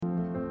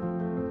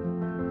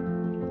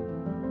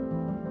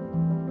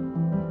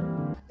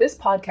This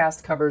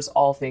podcast covers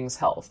all things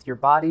health, your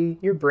body,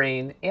 your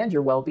brain, and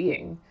your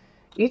well-being.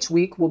 Each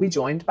week, we'll be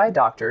joined by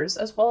doctors,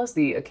 as well as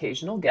the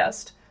occasional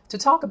guest, to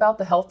talk about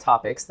the health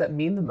topics that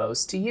mean the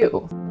most to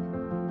you.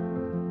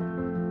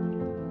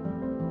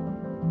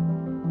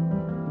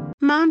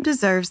 Mom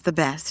deserves the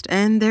best,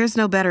 and there's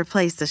no better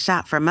place to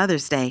shop for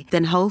Mother's Day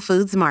than Whole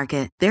Foods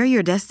Market. They're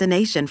your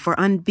destination for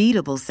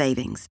unbeatable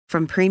savings,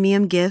 from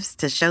premium gifts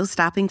to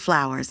show-stopping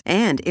flowers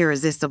and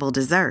irresistible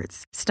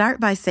desserts. Start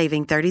by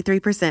saving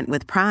 33%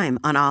 with Prime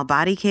on all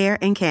body care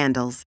and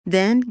candles.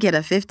 Then get a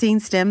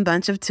 15-stem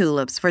bunch of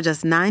tulips for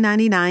just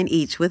 $9.99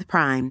 each with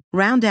Prime.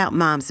 Round out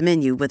Mom's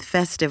menu with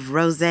festive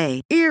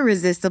rosé,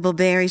 irresistible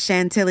berry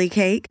chantilly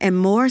cake, and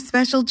more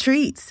special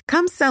treats.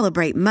 Come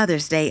celebrate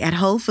Mother's Day at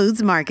Whole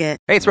Foods Market.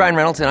 Hey, it's Ryan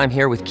Reynolds, and I'm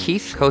here with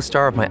Keith,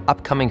 co-star of my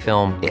upcoming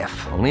film,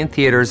 If, only in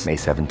theaters May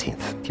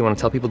 17th. Do you want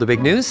to tell people the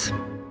big news?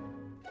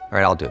 All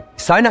right, I'll do it.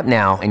 Sign up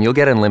now and you'll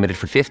get unlimited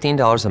for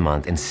 $15 a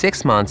month and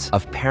 6 months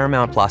of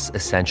Paramount Plus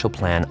Essential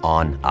Plan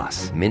on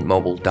us.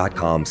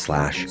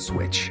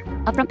 MintMobile.com/switch.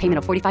 Upfront payment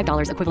of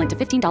 $45 equivalent to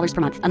 $15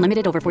 per month.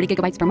 Unlimited over 40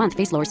 gigabytes per month.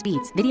 Face lower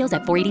speeds. Videos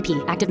at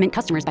 480p. Active Mint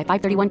customers by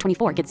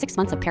 531.24 get 6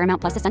 months of Paramount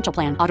Plus Essential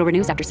Plan. Auto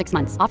renews after 6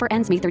 months. Offer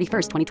ends May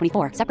 31st,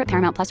 2024. Separate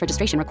Paramount Plus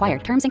registration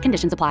required. Terms and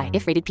conditions apply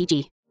if rated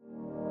PG.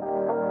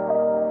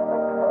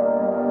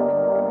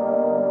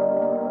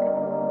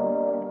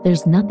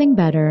 There's nothing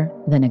better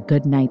than a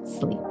good night's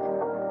sleep.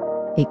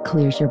 It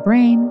clears your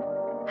brain,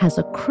 has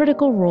a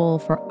critical role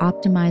for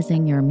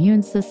optimizing your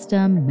immune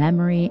system,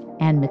 memory,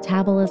 and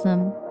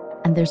metabolism,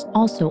 and there's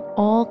also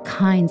all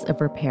kinds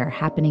of repair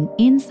happening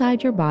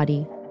inside your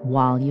body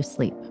while you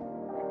sleep.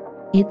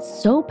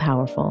 It's so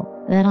powerful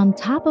that on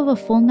top of a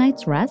full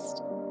night's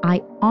rest,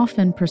 I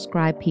often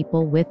prescribe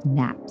people with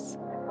naps.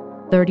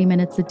 30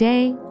 minutes a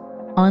day,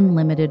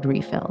 unlimited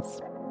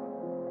refills.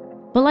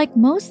 But like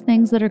most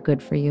things that are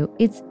good for you,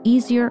 it's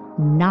easier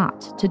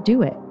not to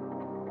do it,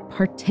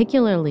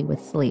 particularly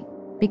with sleep,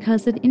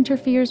 because it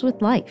interferes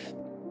with life.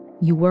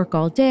 You work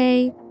all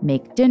day,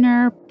 make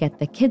dinner, get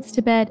the kids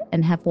to bed,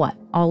 and have what?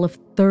 All of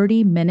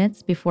 30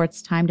 minutes before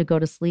it's time to go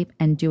to sleep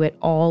and do it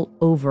all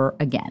over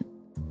again.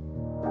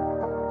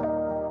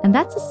 And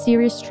that's a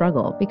serious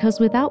struggle because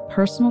without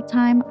personal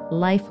time,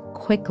 life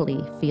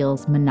quickly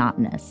feels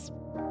monotonous.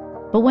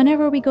 But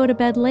whenever we go to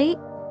bed late,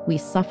 we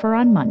suffer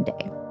on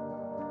Monday.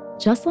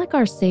 Just like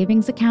our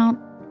savings account,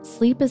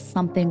 sleep is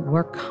something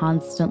we're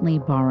constantly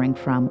borrowing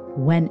from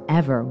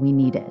whenever we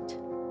need it.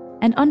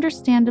 And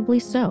understandably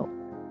so.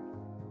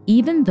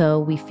 Even though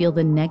we feel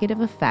the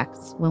negative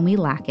effects when we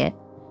lack it,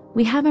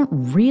 we haven't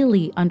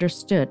really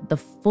understood the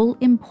full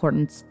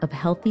importance of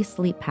healthy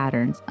sleep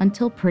patterns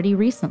until pretty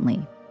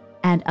recently.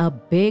 And a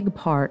big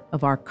part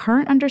of our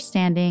current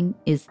understanding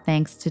is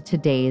thanks to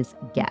today's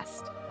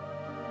guest.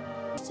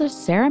 So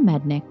Sarah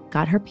Mednick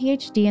got her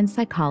PhD in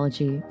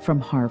psychology from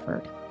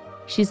Harvard.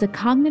 She's a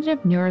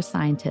cognitive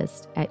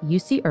neuroscientist at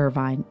UC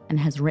Irvine and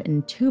has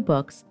written 2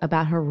 books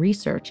about her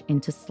research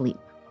into sleep.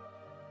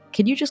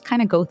 Can you just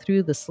kind of go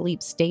through the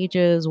sleep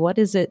stages? What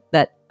is it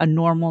that a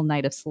normal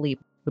night of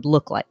sleep would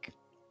look like?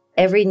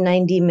 Every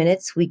 90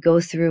 minutes, we go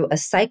through a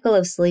cycle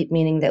of sleep,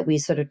 meaning that we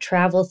sort of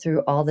travel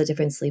through all the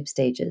different sleep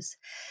stages.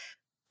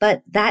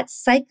 But that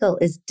cycle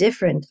is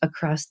different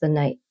across the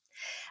night.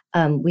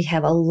 We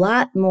have a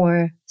lot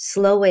more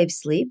slow wave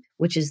sleep,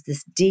 which is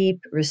this deep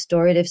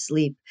restorative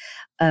sleep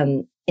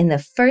in the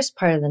first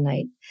part of the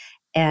night,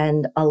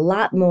 and a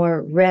lot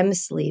more REM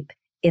sleep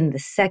in the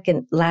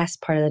second last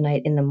part of the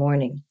night in the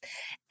morning.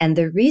 And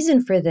the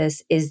reason for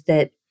this is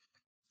that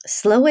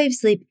slow wave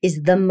sleep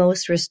is the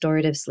most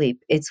restorative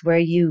sleep. It's where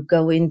you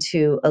go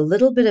into a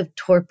little bit of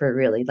torpor,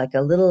 really, like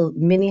a little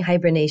mini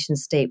hibernation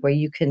state where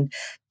you can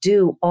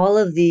do all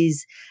of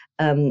these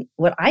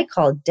what I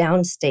call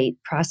downstate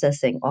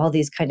processing, all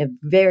these kind of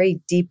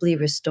very deeply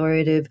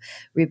restorative,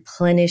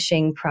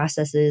 replenishing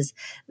processes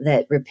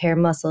that repair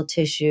muscle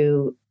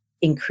tissue,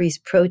 increase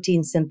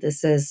protein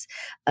synthesis,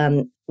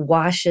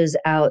 washes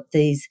out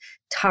these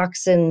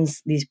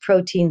toxins, these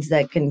proteins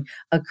that can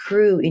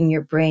accrue in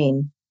your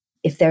brain.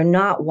 If they're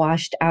not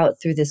washed out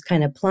through this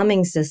kind of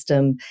plumbing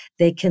system,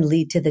 they can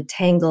lead to the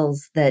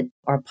tangles that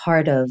are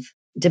part of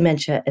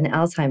dementia and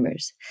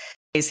Alzheimer's.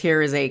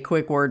 Here is a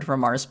quick word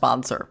from our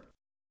sponsor.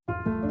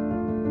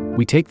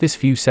 We take this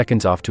few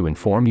seconds off to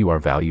inform you, our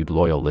valued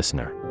loyal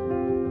listener,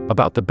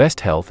 about the best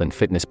health and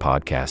fitness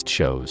podcast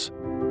shows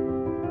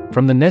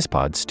from the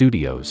Nezpod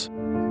studios.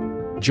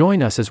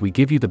 Join us as we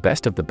give you the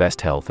best of the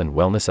best health and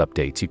wellness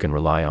updates you can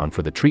rely on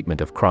for the treatment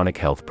of chronic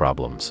health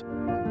problems.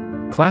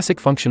 Classic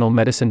functional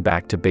medicine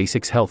back to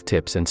basics health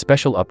tips and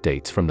special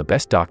updates from the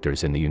best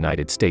doctors in the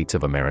United States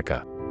of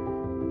America.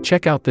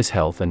 Check out this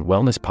health and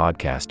wellness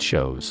podcast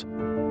shows.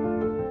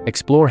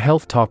 Explore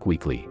Health Talk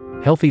Weekly,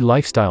 Healthy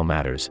Lifestyle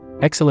Matters,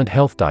 Excellent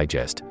Health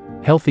Digest,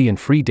 Healthy and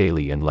Free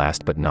Daily, and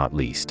last but not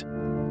least,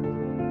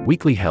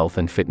 Weekly Health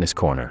and Fitness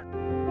Corner.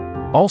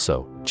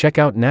 Also, check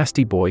out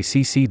Nasty Boy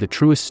CC, the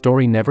truest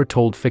story never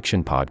told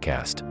fiction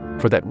podcast,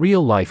 for that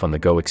real life on the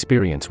go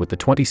experience with the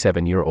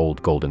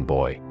 27-year-old golden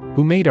boy,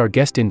 who made our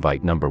guest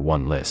invite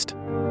 #1 list.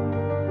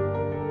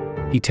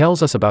 He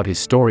tells us about his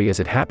story as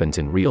it happens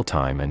in real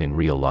time and in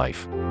real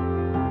life.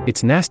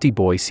 It's Nasty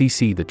Boy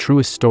CC, the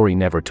truest story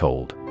never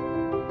told.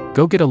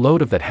 Go get a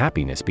load of that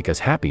happiness, because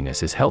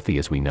happiness is healthy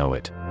as we know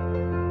it.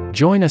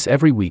 Join us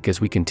every week as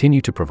we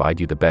continue to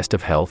provide you the best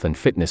of health and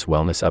fitness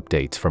wellness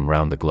updates from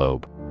around the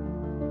globe.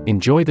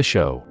 Enjoy the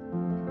show.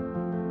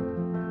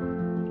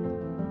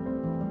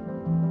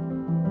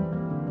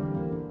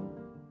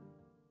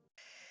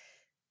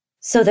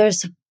 So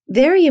there's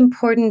very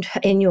important,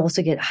 and you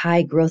also get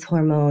high growth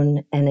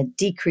hormone and a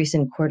decrease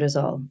in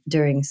cortisol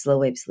during slow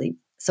wave sleep.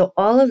 So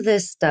all of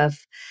this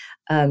stuff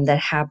that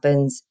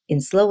happens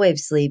in slow wave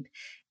sleep,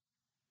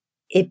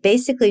 it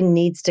basically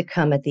needs to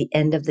come at the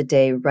end of the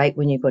day, right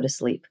when you go to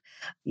sleep.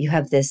 You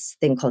have this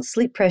thing called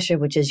sleep pressure,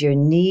 which is your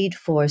need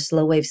for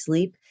slow wave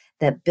sleep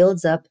that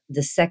builds up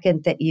the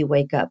second that you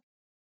wake up.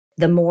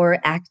 The more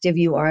active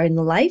you are in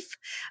life,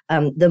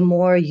 the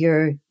more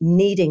you're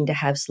needing to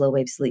have slow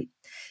wave sleep.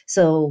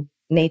 So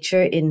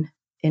nature in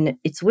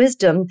its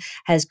wisdom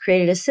has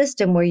created a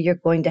system where you're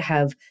going to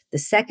have, the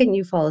second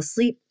you fall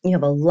asleep, you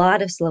have a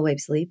lot of slow wave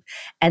sleep.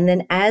 And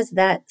then as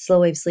that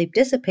slow wave sleep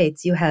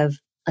dissipates, you have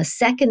a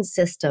second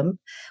system,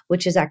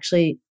 which is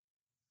actually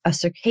a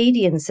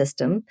circadian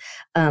system,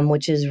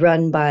 which is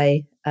run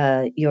by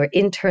your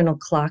internal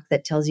clock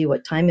that tells you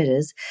what time it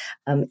is.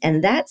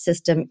 And that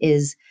system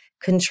is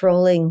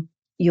controlling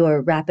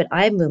your rapid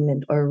eye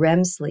movement or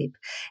REM sleep.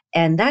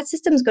 And that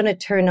system is going to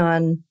turn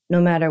on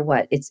no matter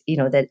what. It's,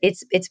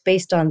 it's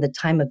based on the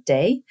time of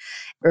day.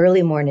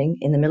 Early morning,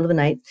 in the middle of the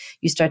night,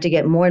 you start to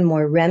get more and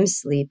more REM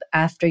sleep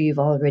after you've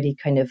already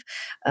kind of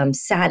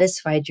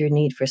satisfied your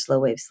need for slow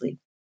wave sleep.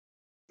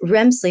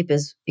 REM sleep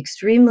is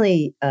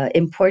extremely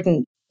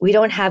important. We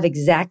don't have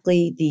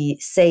exactly the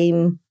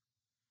same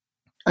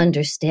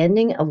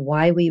understanding of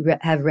why we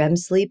have REM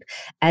sleep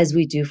as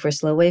we do for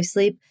slow wave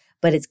sleep,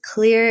 but it's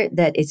clear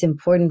that it's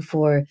important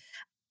for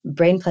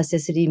brain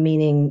plasticity,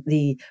 meaning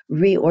the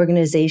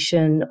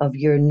reorganization of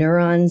your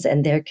neurons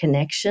and their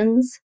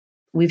connections.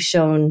 We've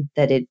shown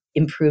that it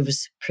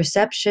improves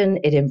perception,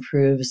 it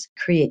improves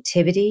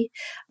creativity,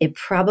 it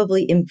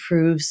probably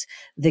improves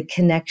the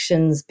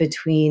connections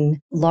between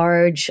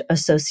large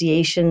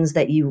associations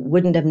that you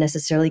wouldn't have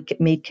necessarily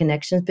made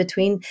connections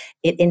between.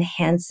 It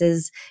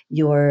enhances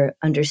your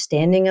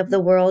understanding of the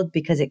world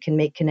because it can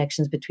make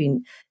connections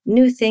between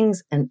new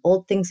things and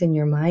old things in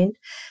your mind.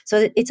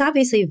 So it's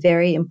obviously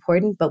very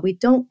important, but we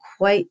don't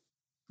quite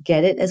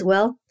get it as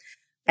well.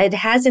 It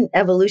hasn't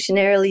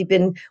evolutionarily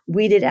been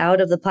weeded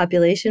out of the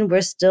population.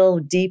 We're still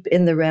deep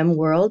in the REM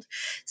world.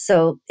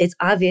 So it's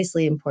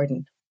obviously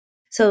important.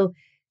 So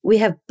we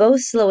have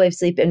both slow wave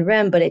sleep and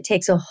REM, but it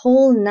takes a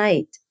whole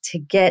night to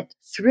get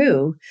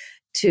through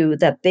to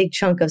that big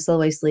chunk of slow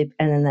wave sleep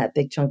and then that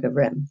big chunk of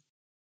REM.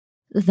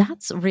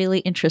 That's really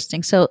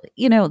interesting. So,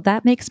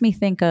 that makes me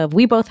think of,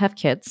 we both have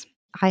kids.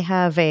 I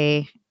have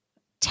a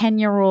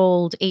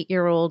 10-year-old,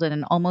 8-year-old, and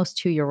an almost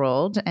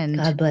 2-year-old. And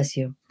God bless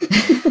you.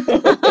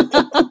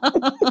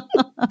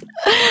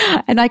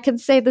 And I can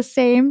say the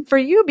same for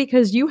you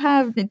because you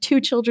have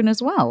 2 children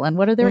as well. And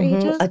what are their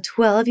ages? A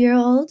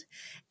 12-year-old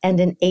and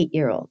an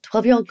 8-year-old.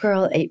 12-year-old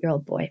girl,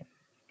 8-year-old boy.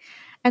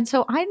 And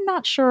so I'm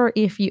not sure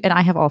if you, and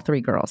I have all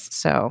 3 girls.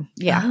 So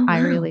yeah, oh, wow. I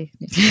really...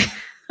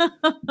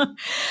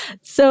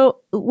 So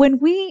when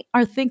we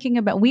are thinking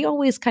about, we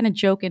always kind of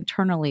joke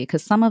internally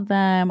because some of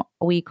them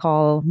we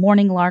call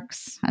morning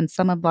larks and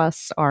some of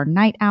us are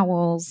night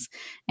owls.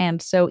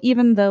 And so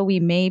even though we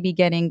may be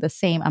getting the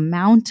same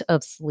amount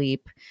of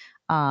sleep,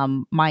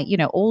 my,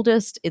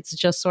 oldest, it's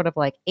just sort of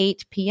like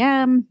 8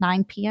 p.m.,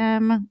 9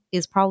 p.m.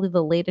 is probably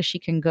the latest she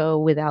can go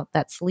without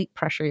that sleep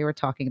pressure you were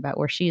talking about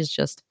where she's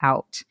just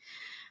out.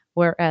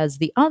 Whereas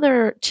the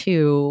other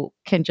 2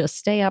 can just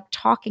stay up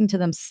talking to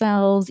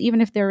themselves. Even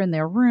if they're in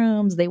their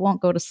rooms, they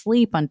won't go to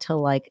sleep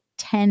until like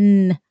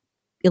 10,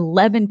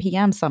 11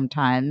 p.m.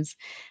 sometimes.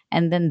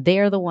 And then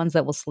they're the ones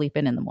that will sleep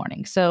in the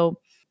morning. So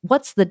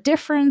what's the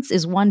difference?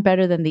 Is one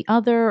better than the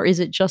other? Or is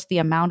it just the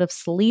amount of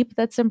sleep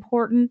that's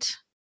important?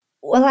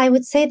 Well, I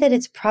would say that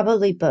it's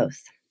probably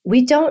both.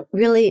 We don't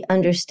really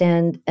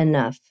understand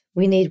enough.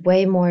 We need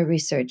way more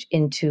research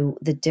into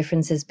the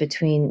differences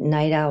between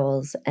night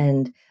owls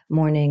and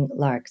morning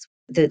larks.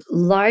 The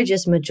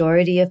largest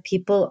majority of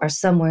people are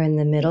somewhere in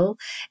the middle,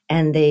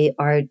 and they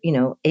are,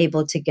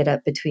 able to get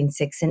up between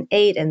 6 and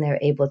 8, and they're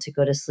able to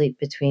go to sleep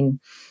between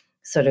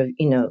sort of,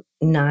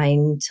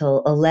 9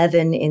 till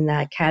 11 in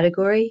that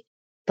category.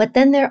 But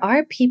then there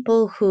are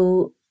people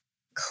who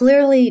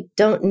clearly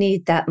don't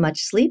need that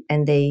much sleep,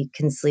 and they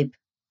can sleep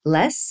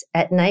less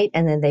at night,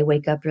 and then they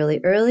wake up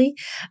really early.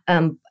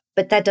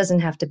 But that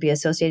doesn't have to be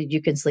associated.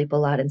 You can sleep a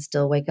lot and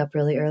still wake up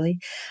really early.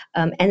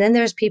 And then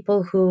there's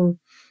people who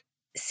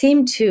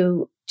seem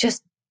to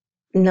just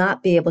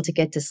not be able to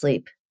get to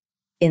sleep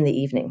in the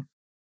evening.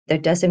 There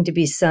does seem to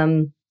be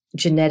some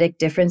genetic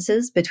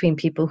differences between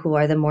people who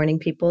are the morning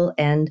people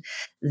and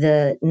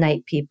the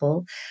night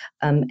people.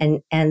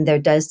 And there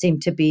does seem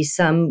to be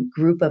some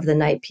group of the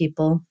night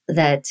people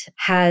that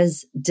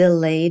has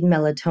delayed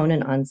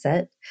melatonin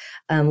onset,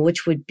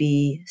 which would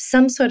be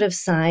some sort of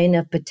sign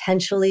of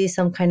potentially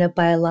some kind of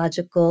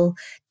biological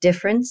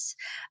difference.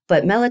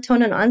 But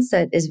melatonin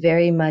onset is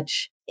very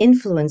much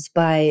influenced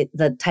by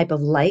the type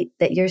of light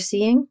that you're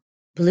seeing.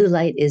 Blue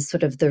light is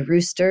sort of the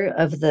rooster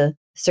of the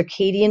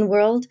circadian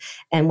world.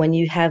 And when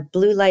you have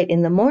blue light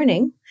in the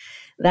morning,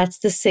 that's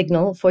the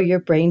signal for your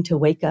brain to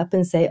wake up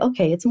and say,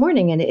 okay, it's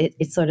morning. And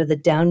it's sort of the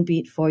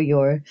downbeat for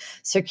your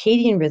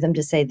circadian rhythm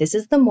to say, this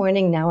is the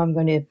morning. Now I'm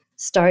going to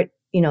start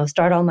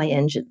all my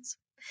engines.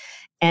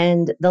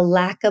 And the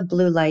lack of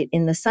blue light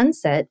in the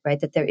sunset, right,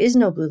 that there is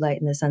no blue light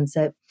in the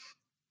sunset,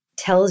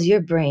 tells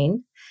your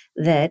brain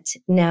that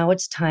now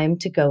it's time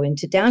to go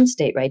into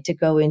downstate, right, to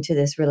go into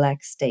this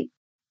relaxed state.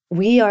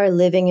 We are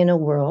living in a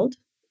world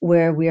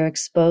where we are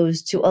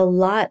exposed to a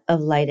lot of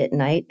light at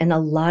night, and a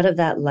lot of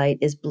that light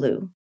is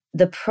blue.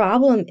 The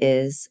problem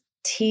is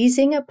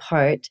teasing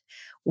apart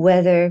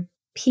whether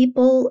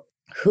people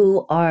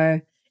who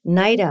are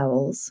night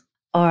owls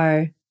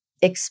are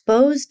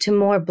exposed to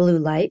more blue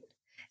light,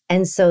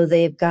 and so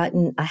they've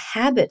gotten a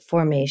habit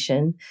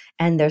formation,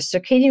 and their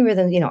circadian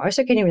rhythms, our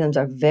circadian rhythms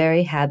are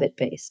very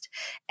habit-based.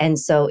 And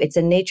so it's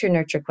a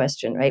nature-nurture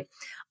question, right?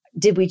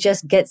 Did we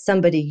just get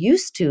somebody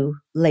used to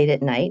late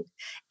at night,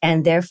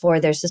 and therefore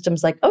their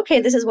system's like,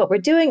 okay, this is what we're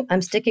doing.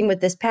 I'm sticking with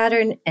this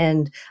pattern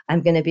and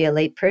I'm going to be a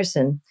late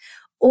person.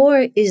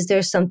 Or is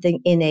there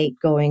something innate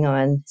going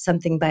on,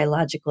 something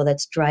biological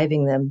that's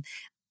driving them?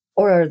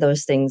 Or are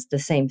those things the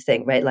same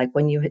thing, right? Like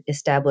when you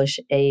establish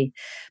a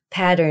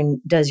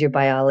pattern, does your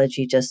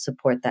biology just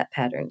support that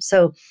pattern?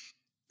 So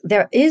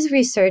there is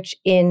research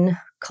in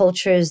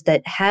cultures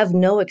that have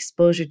no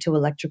exposure to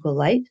electrical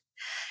light.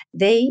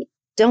 They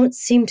don't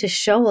seem to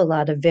show a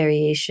lot of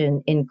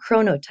variation in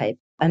chronotype.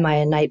 Am I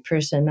a night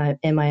person?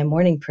 Am I a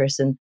morning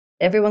person?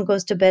 Everyone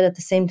goes to bed at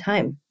the same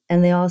time,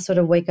 and they all sort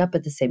of wake up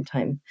at the same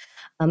time.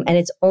 And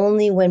it's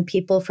only when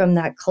people from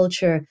that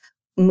culture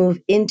move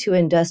into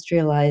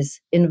industrialized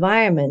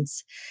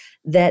environments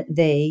that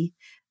they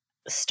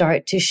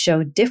start to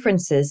show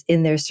differences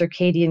in their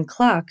circadian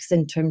clocks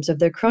in terms of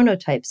their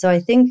chronotype. So I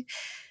think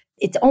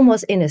it's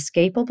almost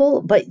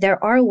inescapable, but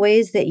there are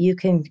ways that you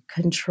can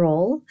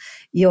control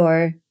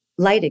your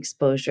light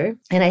exposure.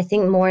 And I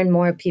think more and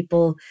more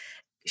people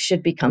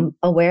should become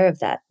aware of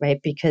that, right?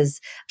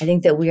 Because I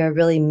think that we are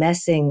really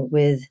messing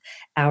with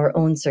our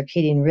own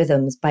circadian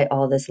rhythms by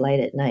all this light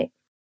at night.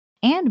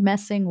 And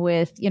messing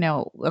with,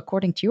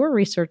 according to your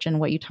research and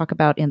what you talk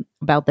about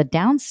about the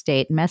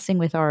downstate, messing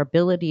with our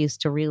abilities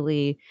to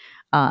really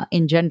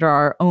engender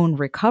our own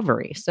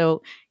recovery.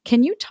 So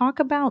can you talk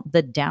about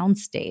the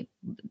downstate?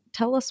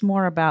 Tell us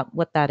more about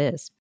what that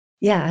is.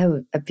 Yeah,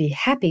 I'd be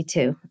happy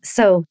to.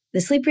 So the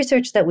sleep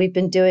research that we've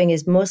been doing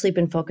has mostly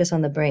been focused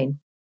on the brain.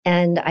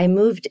 And I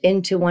moved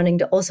into wanting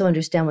to also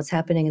understand what's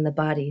happening in the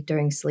body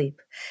during sleep.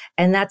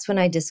 And that's when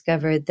I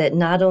discovered that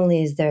not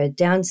only is there a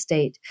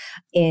downstate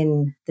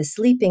in the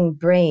sleeping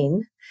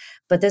brain,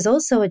 but there's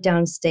also a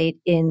downstate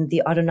in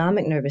the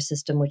autonomic nervous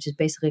system, which is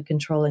basically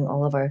controlling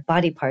all of our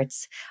body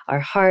parts,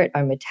 our heart,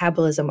 our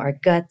metabolism, our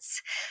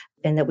guts,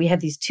 and that we have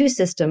these two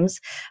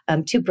systems,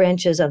 two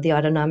branches of the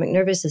autonomic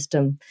nervous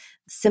system,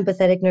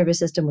 sympathetic nervous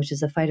system, which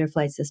is a fight or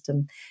flight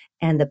system,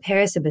 and the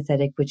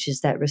parasympathetic, which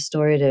is that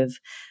restorative,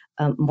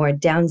 more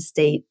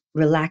downstate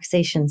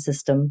relaxation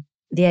system.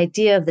 The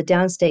idea of the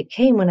downstate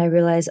came when I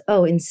realized,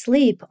 in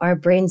sleep, our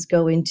brains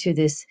go into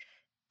this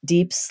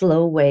deep,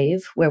 slow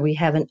wave where we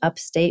have an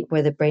upstate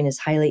where the brain is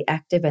highly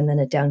active, and then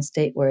a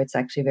downstate where it's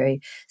actually very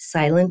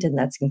silent, and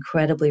that's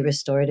incredibly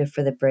restorative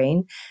for the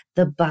brain.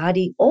 The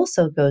body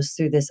also goes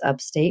through this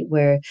upstate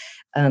where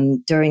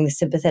during the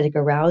sympathetic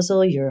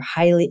arousal, you're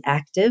highly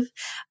active,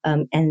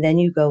 and then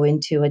you go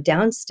into a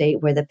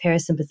downstate where the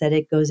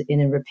parasympathetic goes in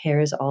and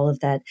repairs all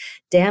of that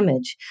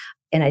damage.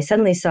 And I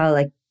suddenly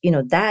saw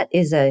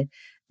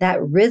that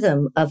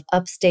rhythm of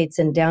upstates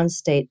and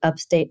downstate,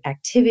 upstate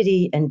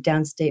activity and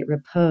downstate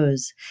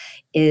repose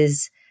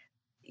is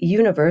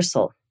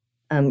universal.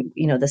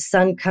 The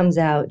sun comes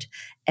out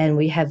and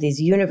we have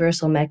these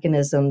universal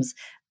mechanisms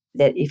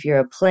that if you're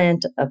a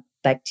plant, a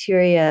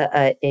bacteria,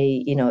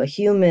 a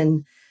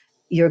human,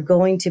 you're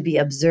going to be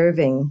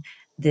observing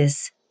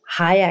this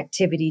high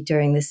activity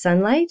during the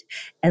sunlight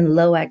and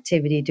low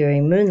activity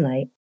during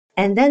moonlight.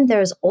 And then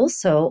there's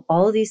also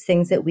all of these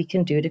things that we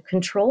can do to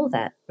control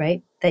that,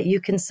 right? That you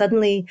can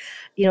suddenly,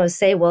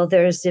 say, well,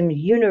 there's some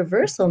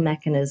universal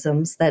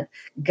mechanisms that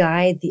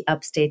guide the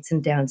upstates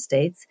and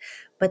downstates.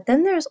 But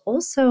then there's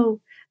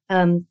also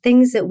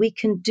things that we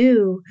can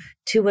do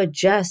to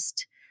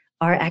adjust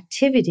our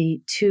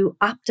activity, to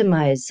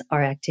optimize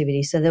our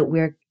activity so that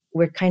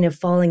we're kind of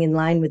falling in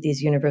line with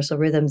these universal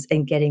rhythms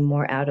and getting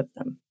more out of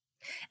them.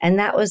 And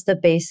that was the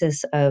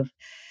basis of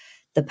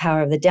the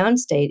power of the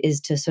downstate, is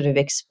to sort of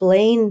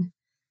explain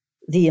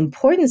the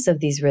importance of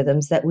these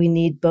rhythms, that we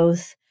need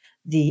both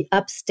the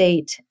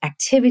upstate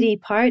activity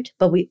part,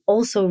 but we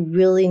also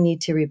really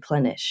need to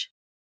replenish.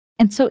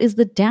 And so is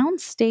the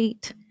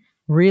downstate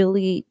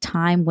really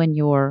time when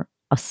you're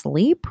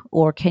asleep,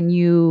 or can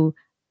you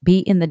be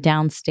in the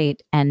downstate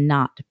and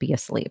not be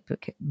asleep,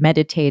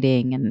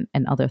 meditating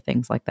and other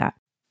things like that?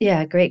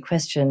 Yeah, great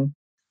question.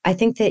 I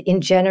think that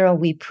in general,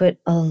 we put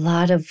a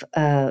lot of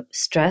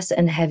stress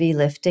and heavy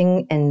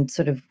lifting and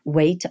sort of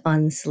weight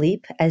on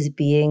sleep as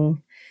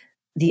being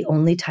the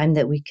only time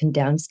that we can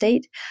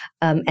downstate.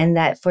 And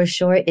that for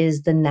sure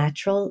is the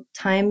natural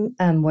time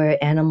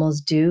where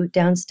animals do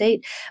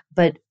downstate.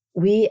 But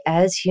we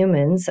as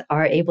humans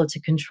are able to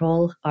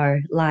control our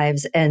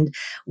lives, and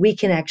we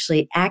can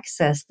actually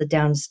access the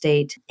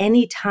downstate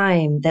any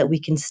time that we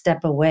can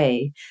step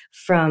away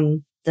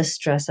from the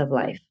stress of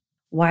life.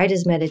 Why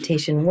does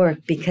meditation work?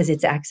 Because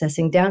it's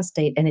accessing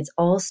downstate, and it's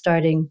all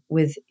starting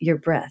with your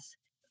breath.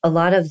 A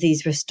lot of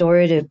these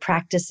restorative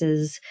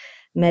practices,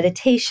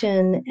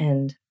 meditation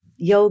and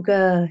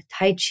yoga,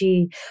 Tai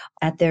Chi,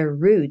 at their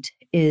root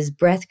is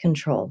breath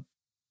control.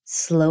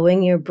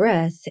 Slowing your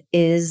breath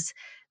is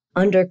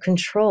under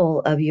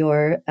control of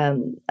your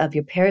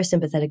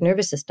parasympathetic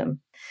nervous system.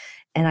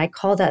 And I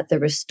call that the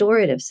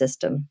restorative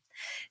system.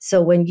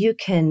 So when you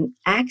can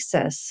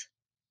access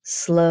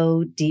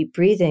slow, deep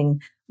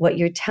breathing, what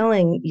you're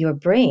telling your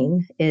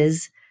brain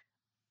is,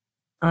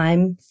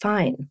 I'm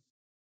fine.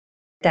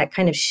 That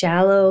kind of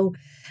shallow,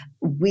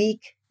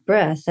 weak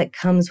breath that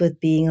comes with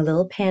being a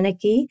little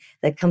panicky,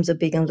 that comes with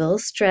being a little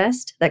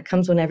stressed, that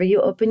comes whenever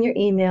you open your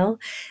email.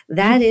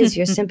 That is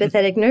your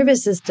sympathetic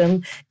nervous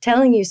system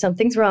telling you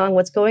something's wrong,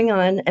 what's going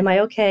on, am I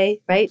okay,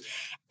 right?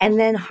 And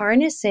then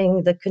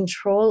harnessing the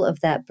control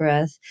of that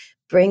breath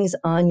brings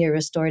on your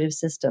restorative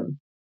system.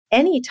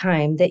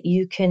 Anytime that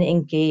you can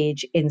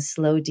engage in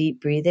slow,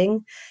 deep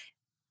breathing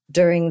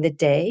during the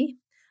day,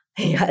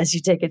 as you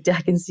take it,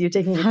 I can see you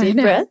taking a deep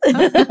breath.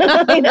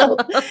 I know.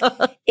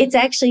 It's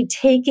actually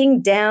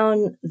taking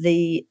down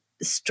the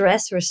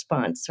stress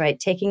response, right?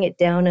 Taking it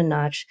down a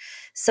notch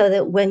so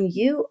that when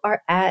you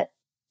are at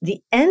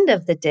the end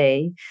of the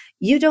day,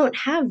 you don't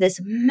have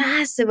this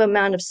massive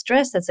amount of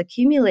stress that's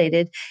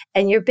accumulated.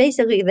 And you're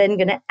basically then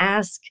going to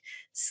ask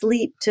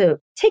sleep to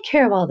take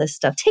care of all this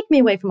stuff, take me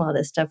away from all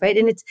this stuff, right?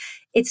 And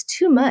it's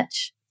too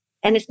much.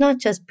 And it's not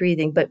just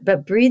breathing,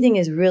 but breathing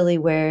is really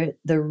where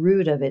the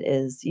root of it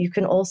is. You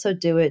can also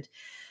do it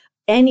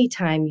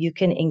anytime you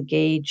can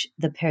engage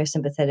the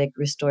parasympathetic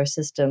restore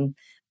system,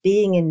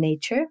 being in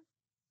nature,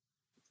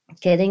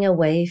 getting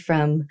away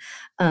from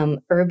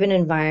urban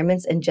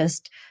environments and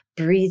just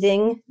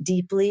breathing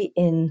deeply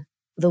in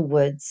the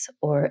woods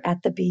or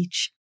at the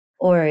beach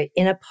or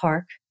in a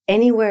park,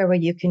 anywhere where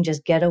you can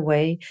just get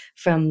away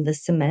from the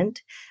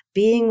cement,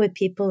 being with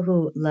people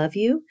who love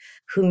you,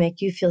 who make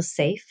you feel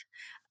safe.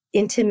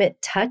 Intimate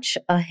touch,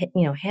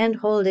 hand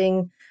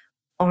holding,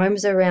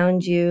 arms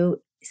around you,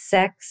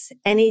 sex,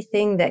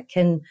 anything that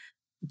can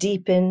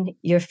deepen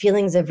your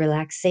feelings of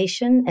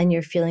relaxation and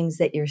your feelings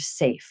that you're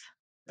safe.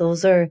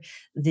 Those are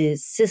the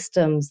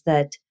systems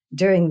that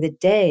during the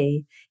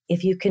day,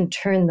 if you can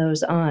turn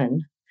those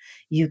on,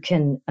 you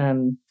can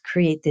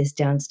create these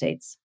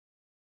downstates.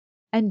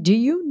 And do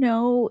you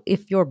know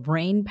if your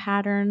brain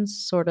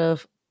patterns sort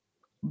of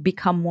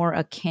become more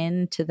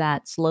akin to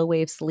that slow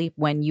wave sleep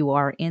when you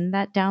are in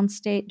that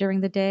downstate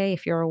during the day?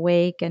 If you're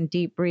awake and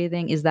deep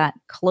breathing, is that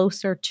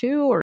closer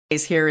to? Or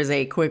Here is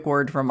a quick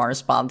word from our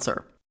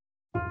sponsor.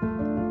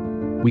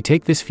 We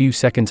take this few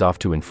seconds off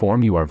to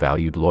inform you, our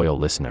valued loyal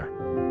listener,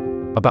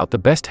 about the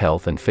best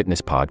health and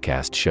fitness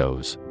podcast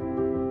shows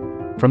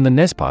from the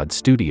Nespod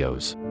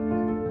Studios.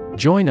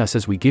 Join us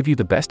as we give you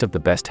the best of the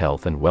best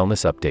health and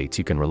wellness updates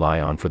you can rely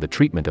on for the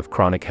treatment of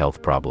chronic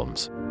health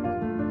problems.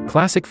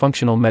 Classic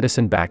functional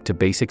medicine back to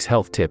basics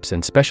health tips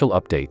and special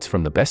updates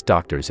from the best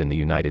doctors in the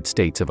United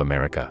States of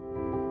America.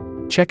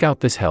 Check out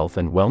this health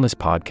and wellness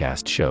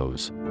podcast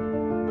shows.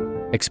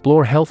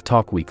 Explore Health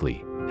Talk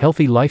Weekly,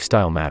 Healthy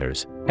Lifestyle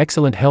Matters,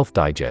 Excellent Health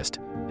Digest,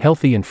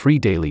 Healthy and Free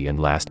Daily, and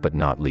last but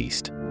not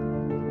least,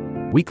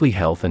 Weekly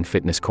Health and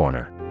Fitness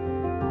Corner.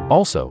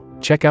 Also,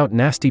 check out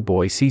Nasty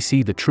Boy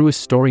CC, the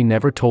truest story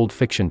never told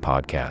fiction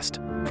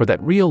podcast, for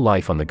that real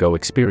life on the go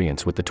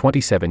experience with the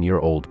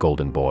 27-year-old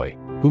golden boy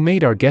who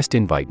made our guest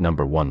invite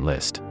 #1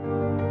 list.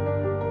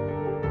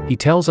 He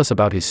tells us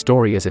about his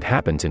story as it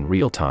happens in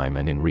real time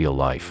and in real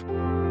life.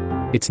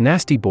 It's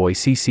Nasty Boy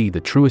CC, the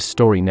truest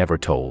story never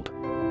told.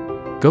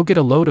 Go get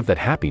a load of that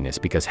happiness,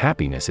 because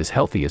happiness is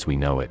healthy as we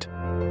know it.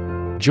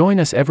 Join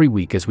us every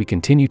week as we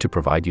continue to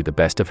provide you the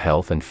best of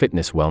health and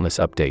fitness wellness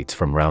updates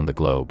from around the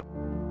globe.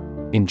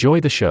 Enjoy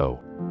the show.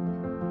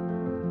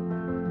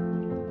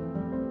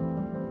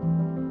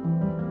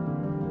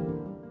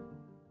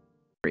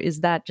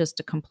 is that just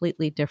a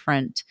completely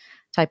different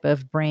type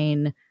of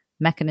brain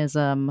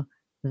mechanism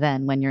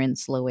than when you're in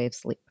slow wave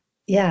sleep?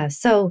 Yeah.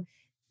 So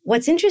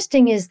what's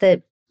interesting is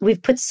that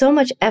we've put so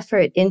much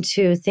effort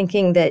into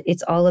thinking that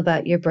it's all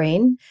about your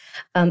brain.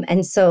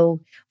 And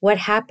so what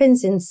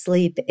happens in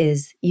sleep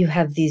is you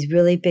have these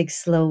really big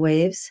slow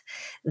waves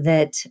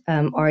that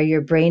are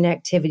your brain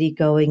activity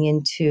going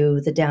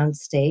into the down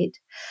state.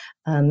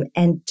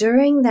 And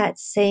during that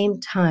same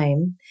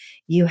time,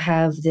 you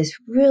have this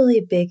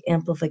really big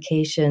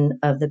amplification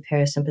of the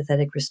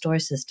parasympathetic restore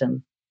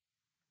system.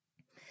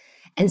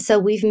 And so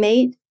we've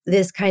made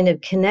this kind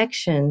of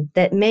connection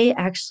that may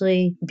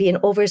actually be an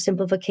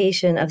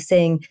oversimplification of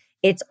saying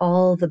it's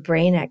all the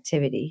brain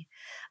activity.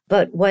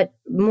 But what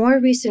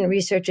more recent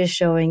research is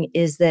showing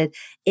is that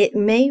it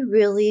may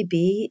really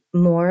be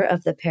more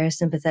of the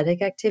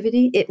parasympathetic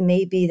activity. It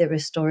may be the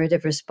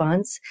restorative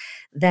response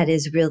that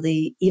is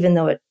really, even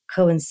though it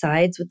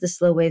coincides with the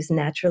slow waves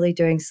naturally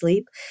during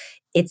sleep,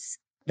 it's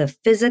the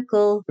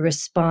physical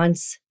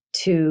response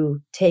to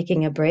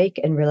taking a break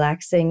and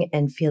relaxing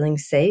and feeling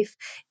safe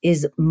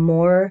is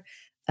more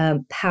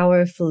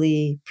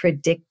powerfully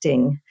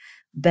predicting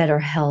better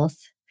health,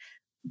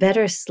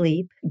 better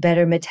sleep,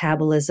 better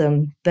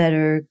metabolism,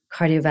 better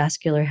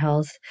cardiovascular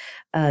health.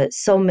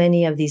 So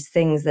many of these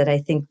things that I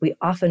think we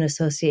often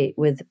associate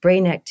with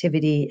brain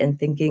activity and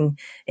thinking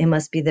it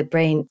must be the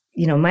brain.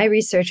 You know, my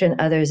research and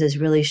others is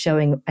really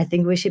showing, I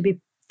think we should be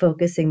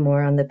focusing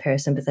more on the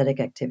parasympathetic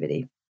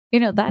activity. You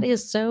know, that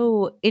is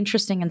so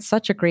interesting and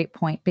such a great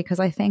point, because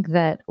I think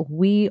that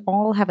we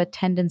all have a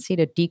tendency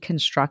to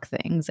deconstruct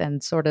things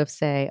and sort of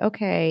say,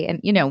 okay, and,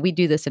 you know, we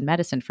do this in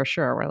medicine for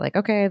sure. We're like,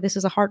 okay, this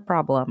is a heart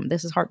problem.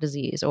 This is heart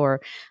disease,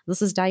 or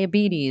this is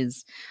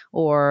diabetes,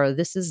 or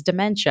this is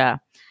dementia.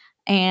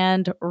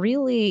 And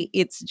really,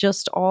 it's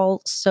just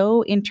all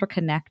so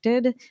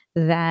interconnected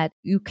that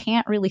you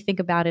can't really think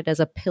about it as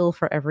a pill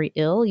for every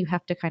ill. You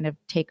have to kind of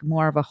take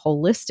more of a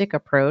holistic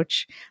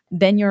approach.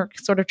 Then you're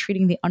sort of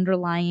treating the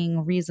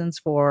underlying reasons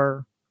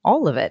for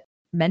all of it.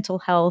 Mental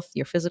health,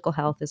 your physical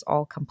health is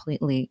all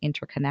completely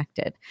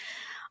interconnected.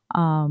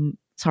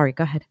 Sorry,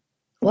 go ahead.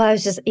 Well, I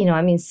was just,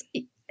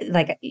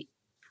 like,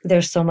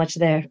 there's so much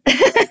there.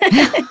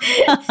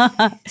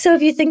 So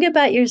if you think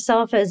about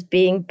yourself as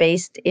being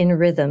based in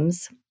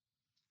rhythms,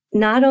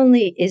 not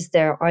only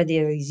are there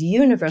these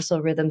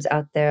universal rhythms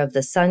out there of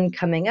the sun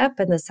coming up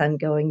and the sun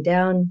going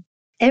down,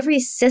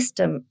 every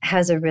system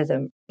has a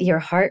rhythm. Your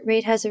heart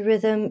rate has a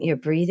rhythm, your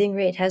breathing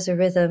rate has a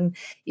rhythm,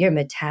 your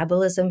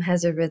metabolism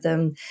has a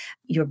rhythm,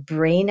 your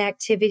brain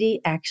activity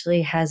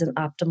actually has an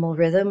optimal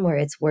rhythm where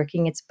it's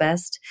working its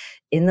best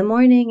in the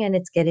morning and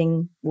it's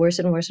getting worse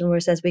and worse and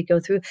worse as we go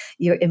through.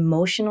 Your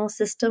emotional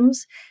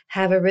systems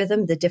have a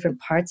rhythm, the different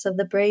parts of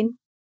the brain.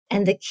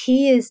 And the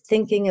key is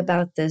thinking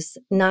about this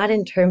not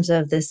in terms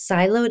of this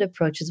siloed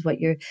approach is what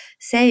you're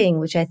saying,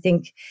 which I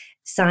think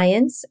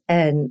science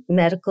and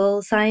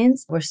medical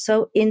science, we're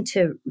so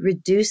into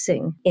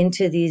reducing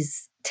into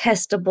these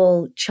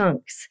testable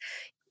chunks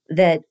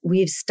that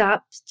we've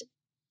stopped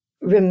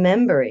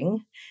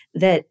remembering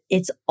that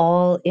it's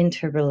all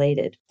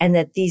interrelated and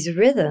that these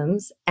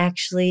rhythms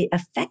actually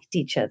affect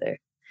each other.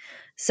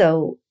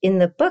 So in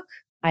the book,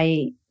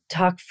 I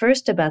talk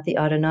first about the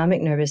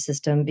autonomic nervous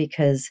system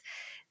because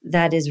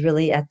that is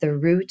really at the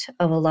root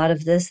of a lot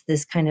of this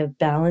kind of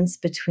balance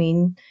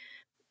between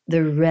the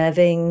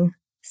revving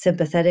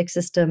sympathetic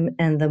system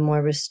and the more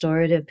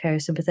restorative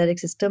parasympathetic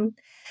system.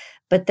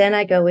 But then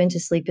I go into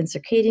sleep and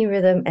circadian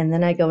rhythm, and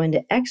then I go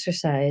into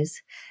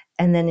exercise,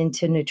 and then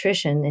into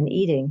nutrition and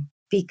eating,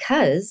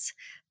 because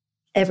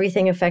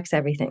everything affects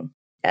everything.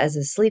 As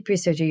a sleep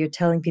researcher, you're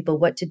telling people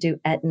what to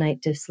do at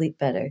night to sleep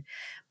better.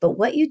 But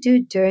what you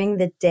do during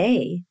the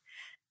day,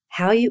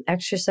 how you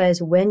exercise,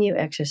 when you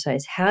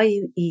exercise, how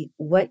you eat,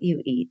 what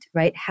you eat,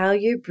 right? How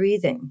you're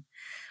breathing.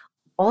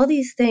 All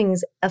these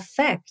things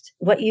affect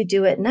what you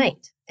do at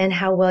night and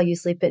how well you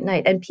sleep at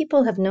night. And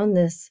people have known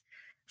this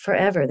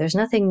forever. There's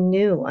nothing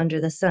new under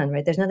the sun,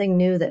 right? There's nothing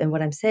new in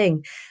what I'm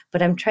saying,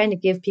 but I'm trying to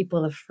give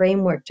people a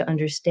framework to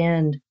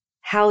understand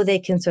how they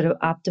can sort of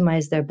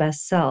optimize their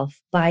best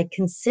self by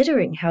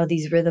considering how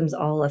these rhythms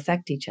all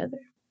affect each other.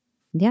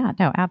 Yeah,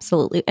 no,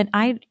 absolutely. And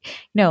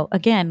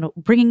again,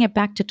 bringing it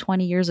back to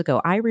 20 years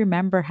ago, I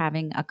remember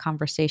having a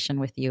conversation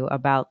with you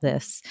about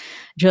this,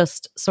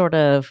 just sort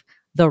of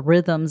the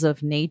rhythms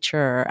of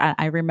nature.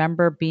 I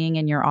remember being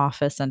in your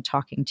office and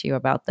talking to you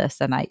about this.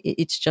 And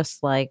it's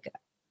just like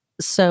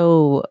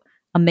so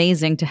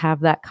amazing to have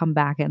that come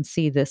back and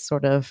see this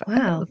sort of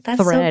wow,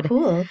 that's thread. So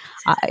cool.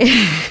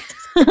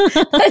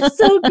 That's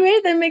so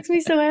great. That makes me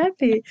so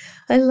happy.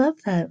 I love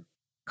that.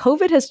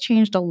 COVID has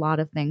changed a lot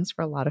of things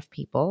for a lot of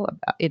people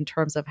in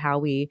terms of how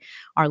we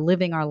are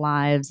living our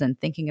lives and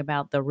thinking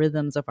about the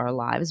rhythms of our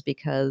lives,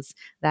 because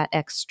that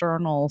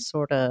external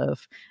sort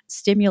of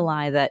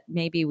stimuli that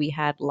maybe we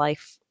had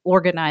life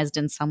organized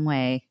in some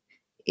way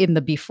in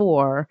the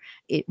before,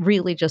 it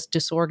really just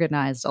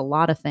disorganized a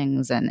lot of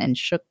things and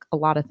shook a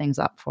lot of things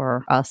up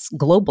for us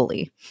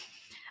globally.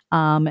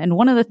 And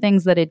one of the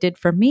things that it did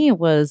for me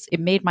was it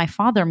made my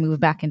father move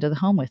back into the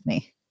home with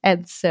me.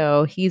 And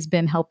so he's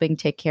been helping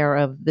take care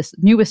of this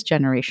newest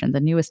generation, the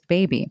newest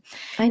baby.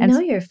 I know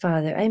your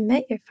father. I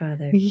met your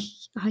father.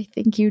 I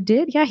think you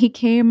did. Yeah, he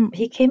came.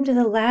 He came to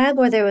the lab,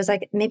 or there was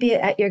like maybe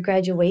at your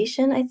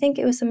graduation. I think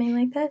it was something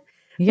like that.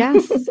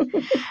 Yes.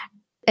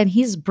 And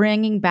he's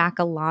bringing back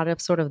a lot of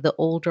sort of the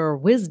older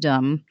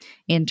wisdom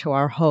into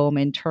our home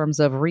in terms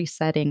of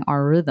resetting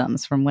our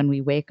rhythms from when we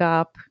wake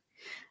up.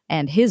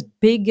 And his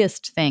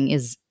biggest thing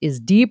is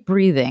deep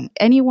breathing.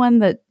 Anyone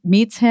that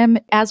meets him,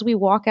 as we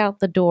walk out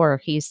the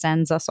door, he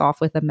sends us off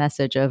with a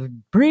message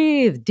of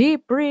breathe,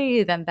 deep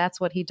breathe. And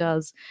that's what he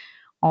does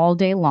all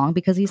day long,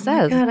 because he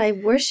says, "Oh my God, I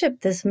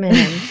worship this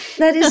man.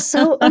 That is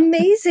so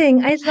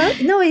amazing. I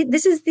love. No,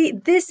 this is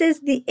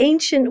the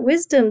ancient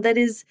wisdom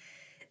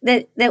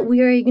that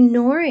we are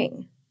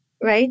ignoring,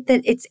 right?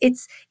 That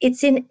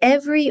it's in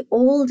every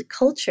old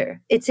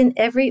culture. It's in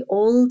every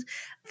old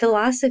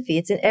philosophy.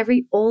 It's in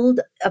every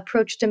old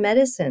approach to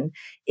medicine,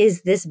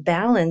 is this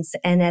balance.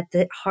 And at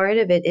the heart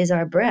of it is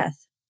our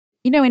breath.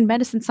 You know, in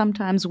medicine,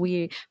 sometimes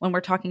when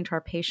we're talking to our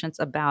patients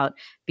about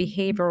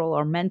behavioral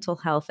or mental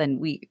health,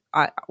 and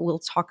we'll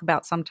talk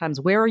about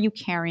sometimes, where are you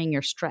carrying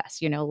your stress?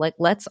 You know, like,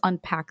 let's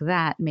unpack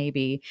that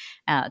maybe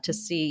to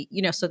see,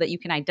 you know, so that you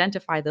can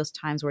identify those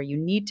times where you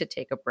need to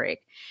take a break.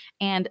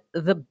 And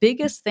the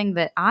biggest thing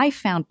that I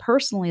found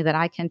personally that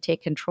I can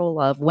take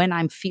control of when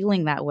I'm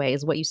feeling that way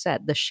is what you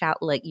said,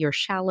 like your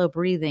shallow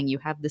breathing. You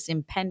have this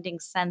impending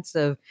sense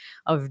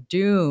of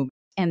doom.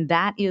 And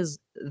that is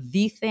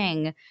the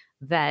thing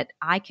that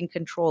I can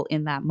control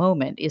in that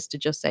moment, is to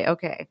just say,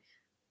 okay,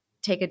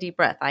 take a deep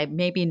breath. I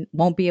maybe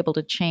won't be able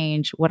to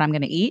change what I'm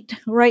going to eat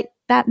right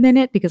that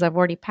minute because I've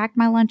already packed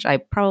my lunch. I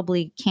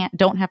probably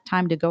don't have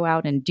time to go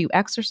out and do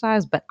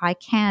exercise, but I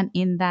can,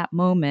 in that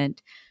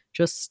moment,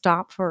 just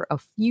stop for a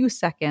few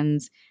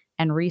seconds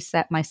and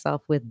reset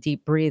myself with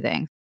deep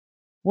breathing.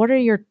 What are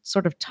your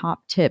sort of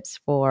top tips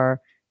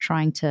for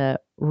trying to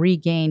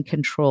regain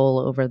control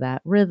over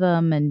that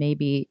rhythm and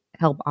maybe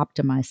help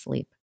optimize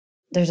sleep?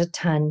 There's a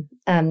ton.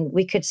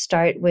 We could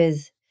start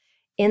with,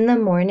 in the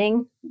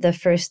morning, the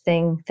first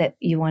thing that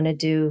you want to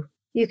do,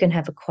 you can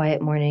have a quiet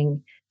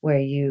morning where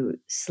you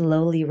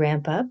slowly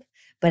ramp up.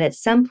 But at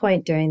some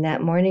point during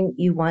that morning,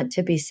 you want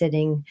to be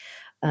sitting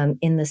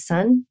in the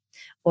sun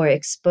or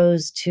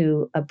exposed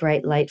to a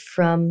bright light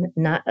from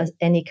not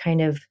any kind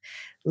of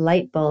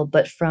light bulb,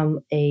 but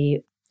from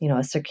a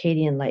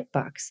circadian light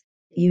box.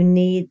 You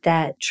need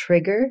that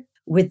trigger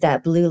with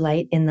that blue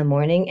light in the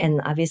morning.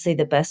 And obviously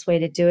the best way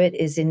to do it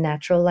is in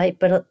natural light.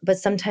 But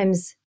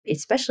sometimes,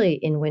 especially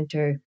in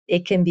winter,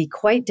 it can be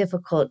quite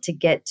difficult to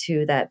get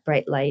to that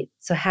bright light.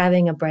 So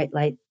having a bright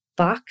light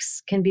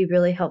box can be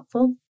really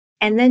helpful.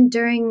 And then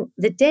during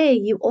the day,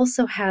 you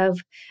also have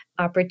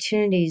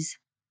opportunities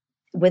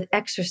with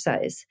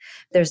exercise.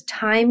 There's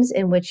times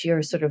in which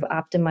you're sort of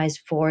optimized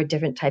for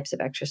different types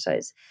of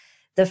exercise.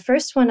 The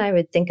first one I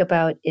would think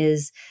about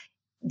is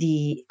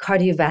the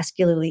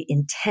cardiovascularly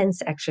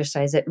intense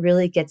exercise that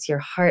really gets your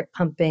heart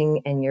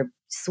pumping and you're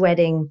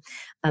sweating,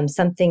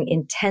 something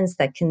intense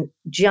that can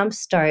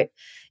jumpstart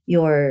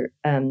your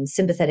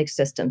sympathetic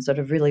system, sort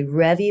of really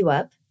rev you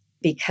up.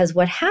 Because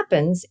what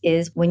happens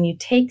is when you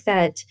take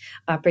that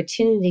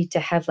opportunity to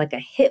have like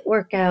a HIIT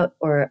workout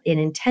or an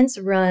intense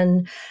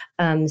run,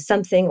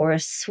 something, or a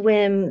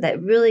swim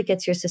that really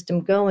gets your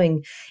system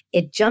going,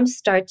 it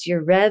jumpstarts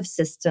your rev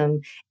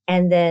system.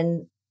 And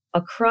then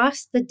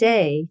across the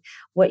day,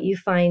 what you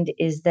find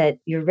is that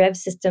your rev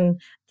system,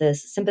 the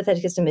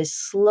sympathetic system, is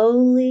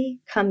slowly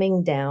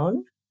coming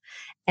down.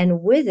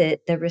 And with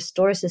it, the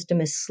restore system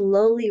is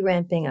slowly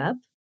ramping up.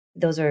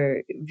 Those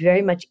are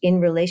very much in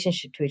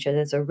relationship to each other.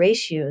 There's a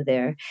ratio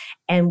there.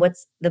 And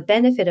what's the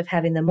benefit of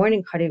having the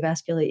morning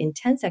cardiovascularly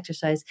intense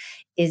exercise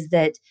is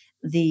that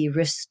the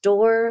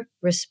restore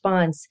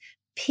response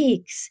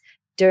peaks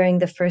during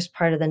the first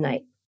part of the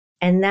night.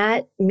 And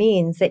that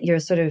means that you're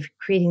sort of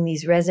creating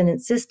these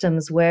resonant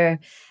systems where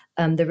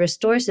the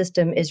restore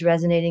system is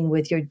resonating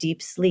with your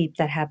deep sleep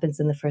that happens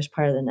in the first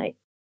part of the night.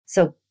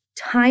 So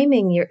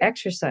timing your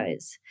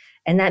exercise,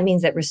 and that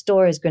means that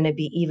restore is going to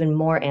be even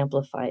more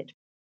amplified.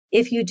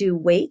 If you do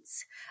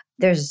weights,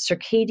 there's a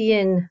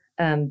circadian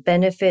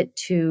benefit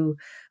to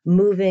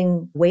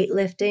moving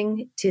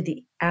weightlifting to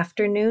the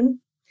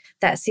afternoon.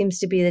 That seems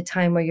to be the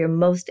time where you're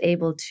most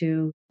able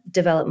to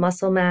develop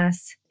muscle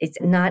mass. It's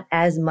not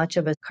as much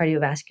of a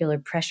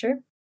cardiovascular pressure.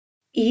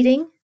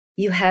 Eating,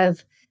 you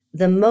have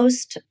the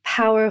most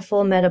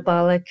powerful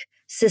metabolic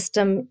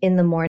system in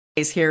the morning.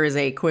 Here is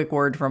a quick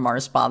word from our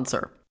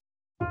sponsor.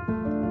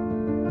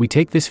 We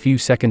take this few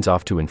seconds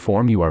off to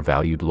inform you, our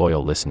valued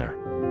loyal listener,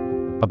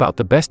 about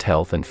the best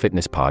health and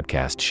fitness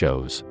podcast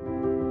shows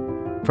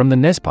from the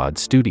Nespod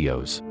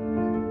Studios.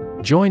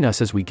 Join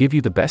us as we give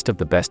you the best of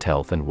the best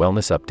health and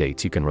wellness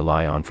updates you can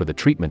rely on for the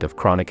treatment of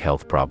chronic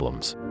health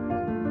problems.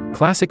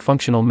 Classic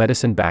functional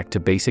medicine back to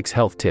basics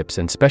health tips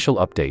and special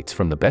updates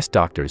from the best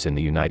doctors in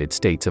the United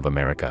States of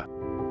America.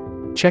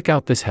 Check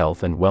out this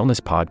health and wellness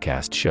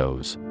podcast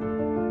shows.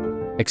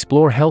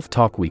 Explore Health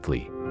Talk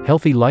Weekly,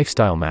 Healthy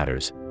Lifestyle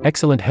Matters,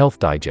 Excellent Health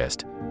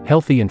Digest,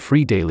 healthy and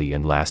free daily,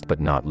 and last but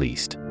not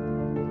least,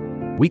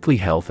 weekly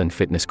health and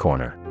fitness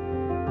corner.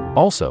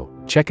 Also,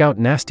 check out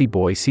Nasty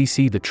Boy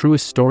CC, the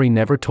truest story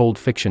never told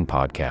fiction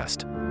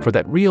podcast, for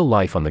that real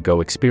life on the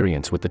go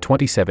experience with the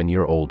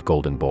 27-year-old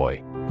golden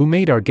boy, who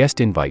made our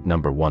guest invite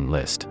 #1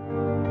 list.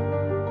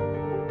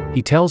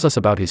 He tells us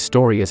about his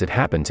story as it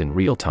happens in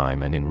real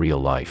time and in real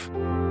life.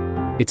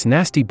 It's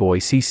Nasty Boy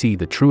CC,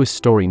 the truest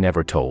story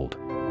never told.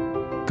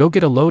 Go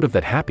get a load of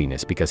that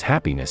happiness, because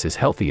happiness is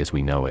healthy as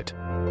we know it.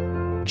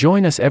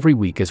 Join us every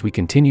week as we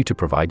continue to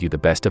provide you the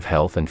best of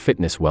health and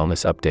fitness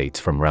wellness updates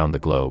from around the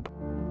globe.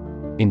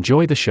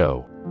 Enjoy the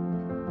show.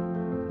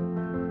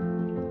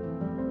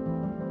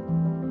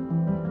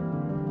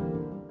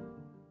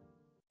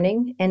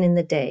 And in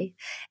the day.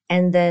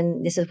 And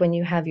then this is when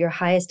you have your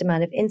highest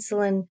amount of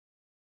insulin.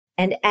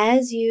 And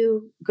as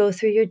you go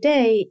through your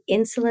day,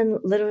 insulin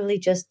literally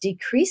just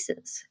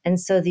decreases. And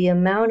so the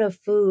amount of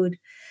food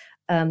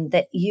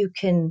that you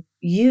can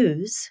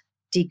use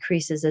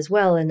decreases as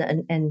well.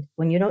 And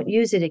when you don't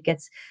use it, it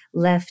gets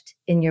left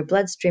in your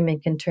bloodstream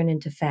and can turn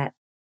into fat.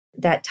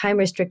 That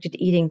time-restricted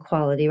eating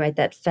quality, right?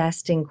 That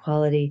fasting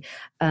quality,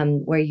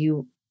 where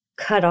you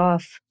cut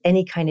off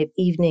any kind of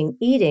evening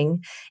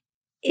eating,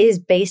 is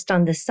based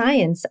on the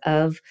science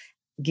of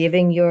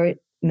giving your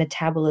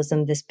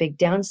metabolism this big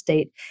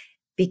downstate.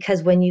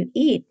 Because when you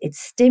eat, it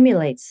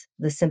stimulates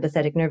the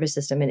sympathetic nervous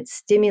system and it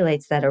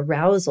stimulates that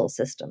arousal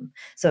system.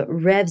 So it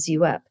revs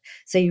you up.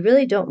 So you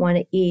really don't want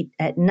to eat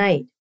at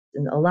night.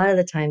 And a lot of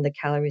the time, the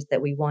calories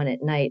that we want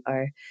at night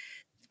are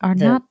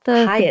not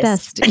the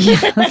best.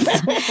 Yes.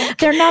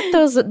 They're not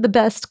the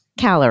best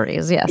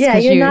calories. Yes. Yeah,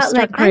 you're not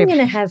like, I'm going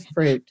to have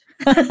fruit.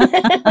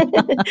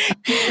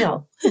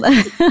 No.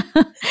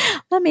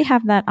 Let me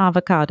have that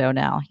avocado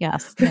now.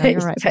 Yes. No,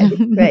 you're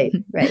right.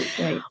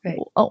 Right.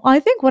 Oh, I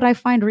think what I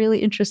find really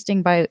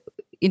interesting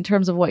in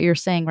terms of what you're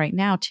saying right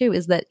now too,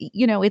 is that,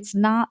 it's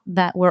not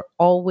that we're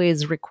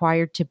always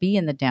required to be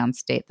in the down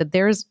state, that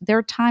there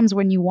are times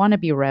when you want to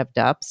be revved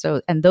up.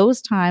 So, and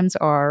those times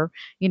are,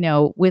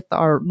 with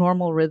our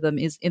normal rhythm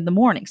is in the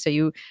morning.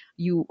 So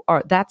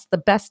that's the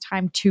best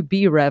time to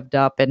be revved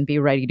up and be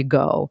ready to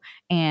go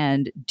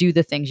and do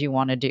the things you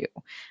want to do.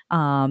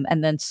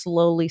 And then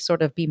slowly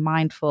sort of be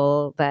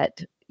mindful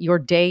that your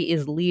day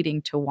is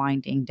leading to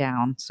winding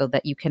down so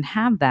that you can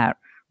have that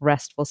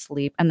restful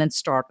sleep and then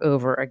start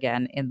over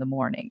again in the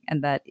morning.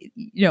 And that,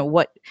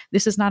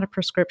 this is not a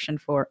prescription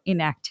for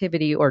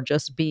inactivity or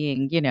just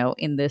being,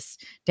 in this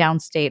down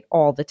state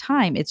all the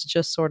time. It's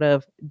just sort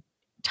of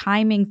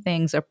timing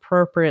things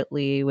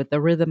appropriately with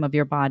the rhythm of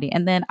your body.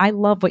 And then I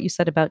love what you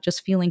said about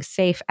just feeling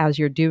safe as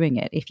you're doing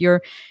it. If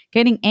you're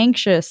getting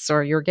anxious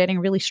or you're getting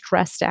really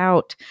stressed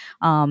out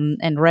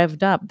and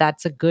revved up,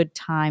 that's a good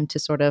time to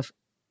sort of,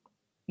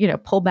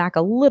 pull back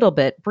a little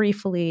bit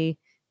briefly,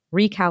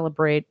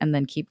 recalibrate, and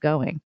then keep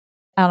going.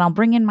 And I'll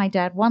bring in my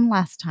dad one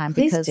last time.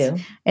 Please because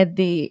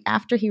do.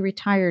 After he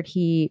retired,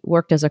 he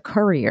worked as a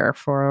courier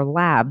for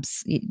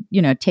labs,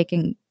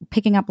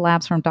 picking up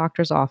labs from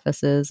doctors'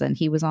 offices. And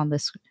he was on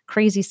this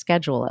crazy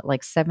schedule at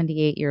like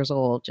 78 years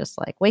old, just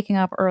like waking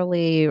up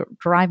early,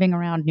 driving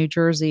around New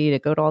Jersey to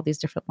go to all these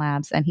different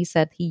labs. And he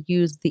said he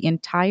used the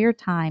entire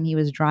time he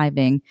was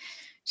driving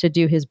to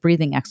do his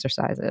breathing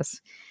exercises.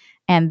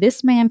 And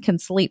this man can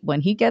sleep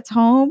when he gets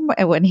home,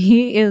 and when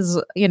he is,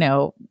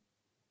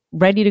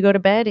 ready to go to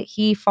bed,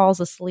 he falls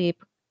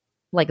asleep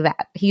like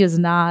that. He is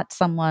not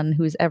someone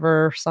who's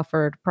ever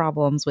suffered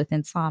problems with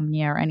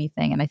insomnia or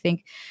anything. And I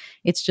think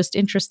it's just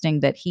interesting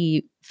that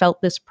he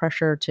felt this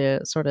pressure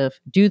to sort of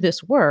do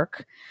this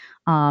work,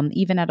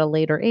 even at a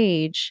later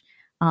age,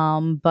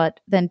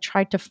 but then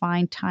tried to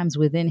find times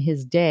within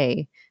his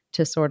day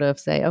to sort of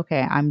say,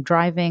 okay, I'm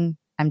driving,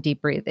 I'm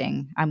deep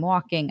breathing. I'm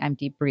walking, I'm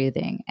deep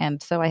breathing.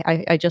 And so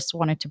I just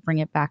wanted to bring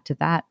it back to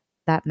that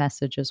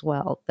message as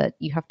well, that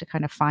you have to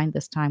kind of find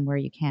this time where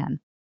you can.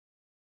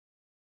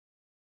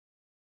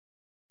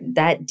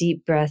 That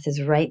deep breath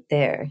is right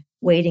there,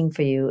 waiting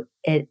for you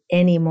at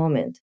any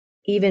moment.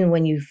 Even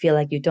when you feel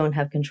like you don't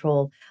have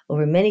control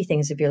over many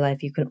things of your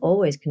life, you can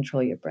always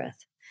control your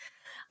breath.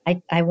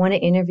 I want to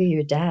interview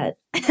your dad.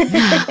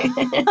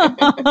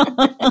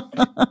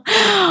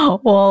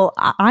 Well,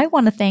 I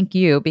want to thank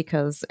you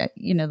because,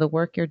 the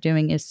work you're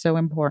doing is so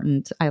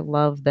important. I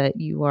love that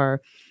you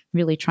are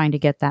really trying to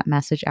get that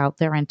message out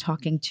there and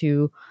talking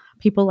to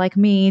people like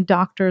me,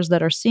 doctors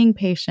that are seeing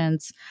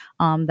patients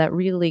that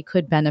really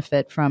could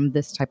benefit from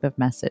this type of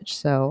message.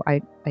 So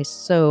I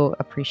so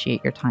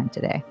appreciate your time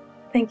today.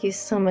 Thank you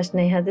so much,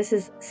 Neha. This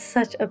is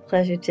such a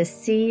pleasure to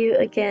see you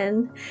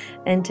again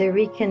and to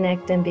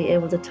reconnect and be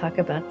able to talk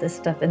about this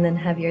stuff, and then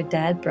have your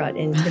dad brought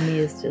into me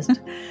is just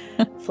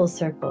full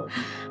circle.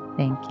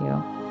 Thank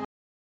you.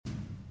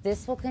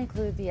 This will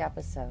conclude the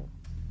episode.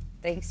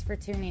 Thanks for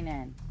tuning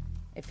in.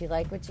 If you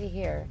like what you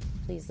hear,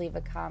 please leave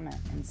a comment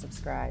and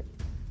subscribe.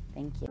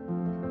 Thank you.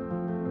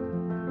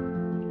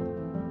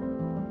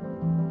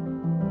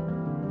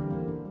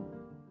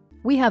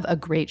 We have a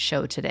great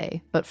show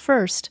today, but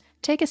first,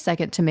 take a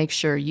second to make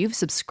sure you've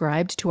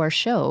subscribed to our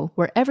show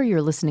wherever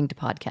you're listening to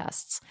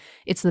podcasts.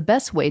 It's the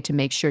best way to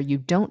make sure you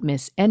don't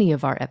miss any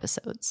of our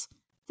episodes.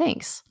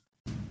 Thanks.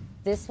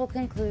 This will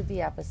conclude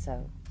the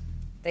episode.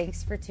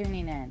 Thanks for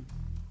tuning in.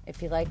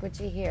 If you like what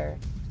you hear,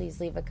 please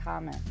leave a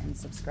comment and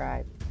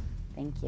subscribe. Thank you.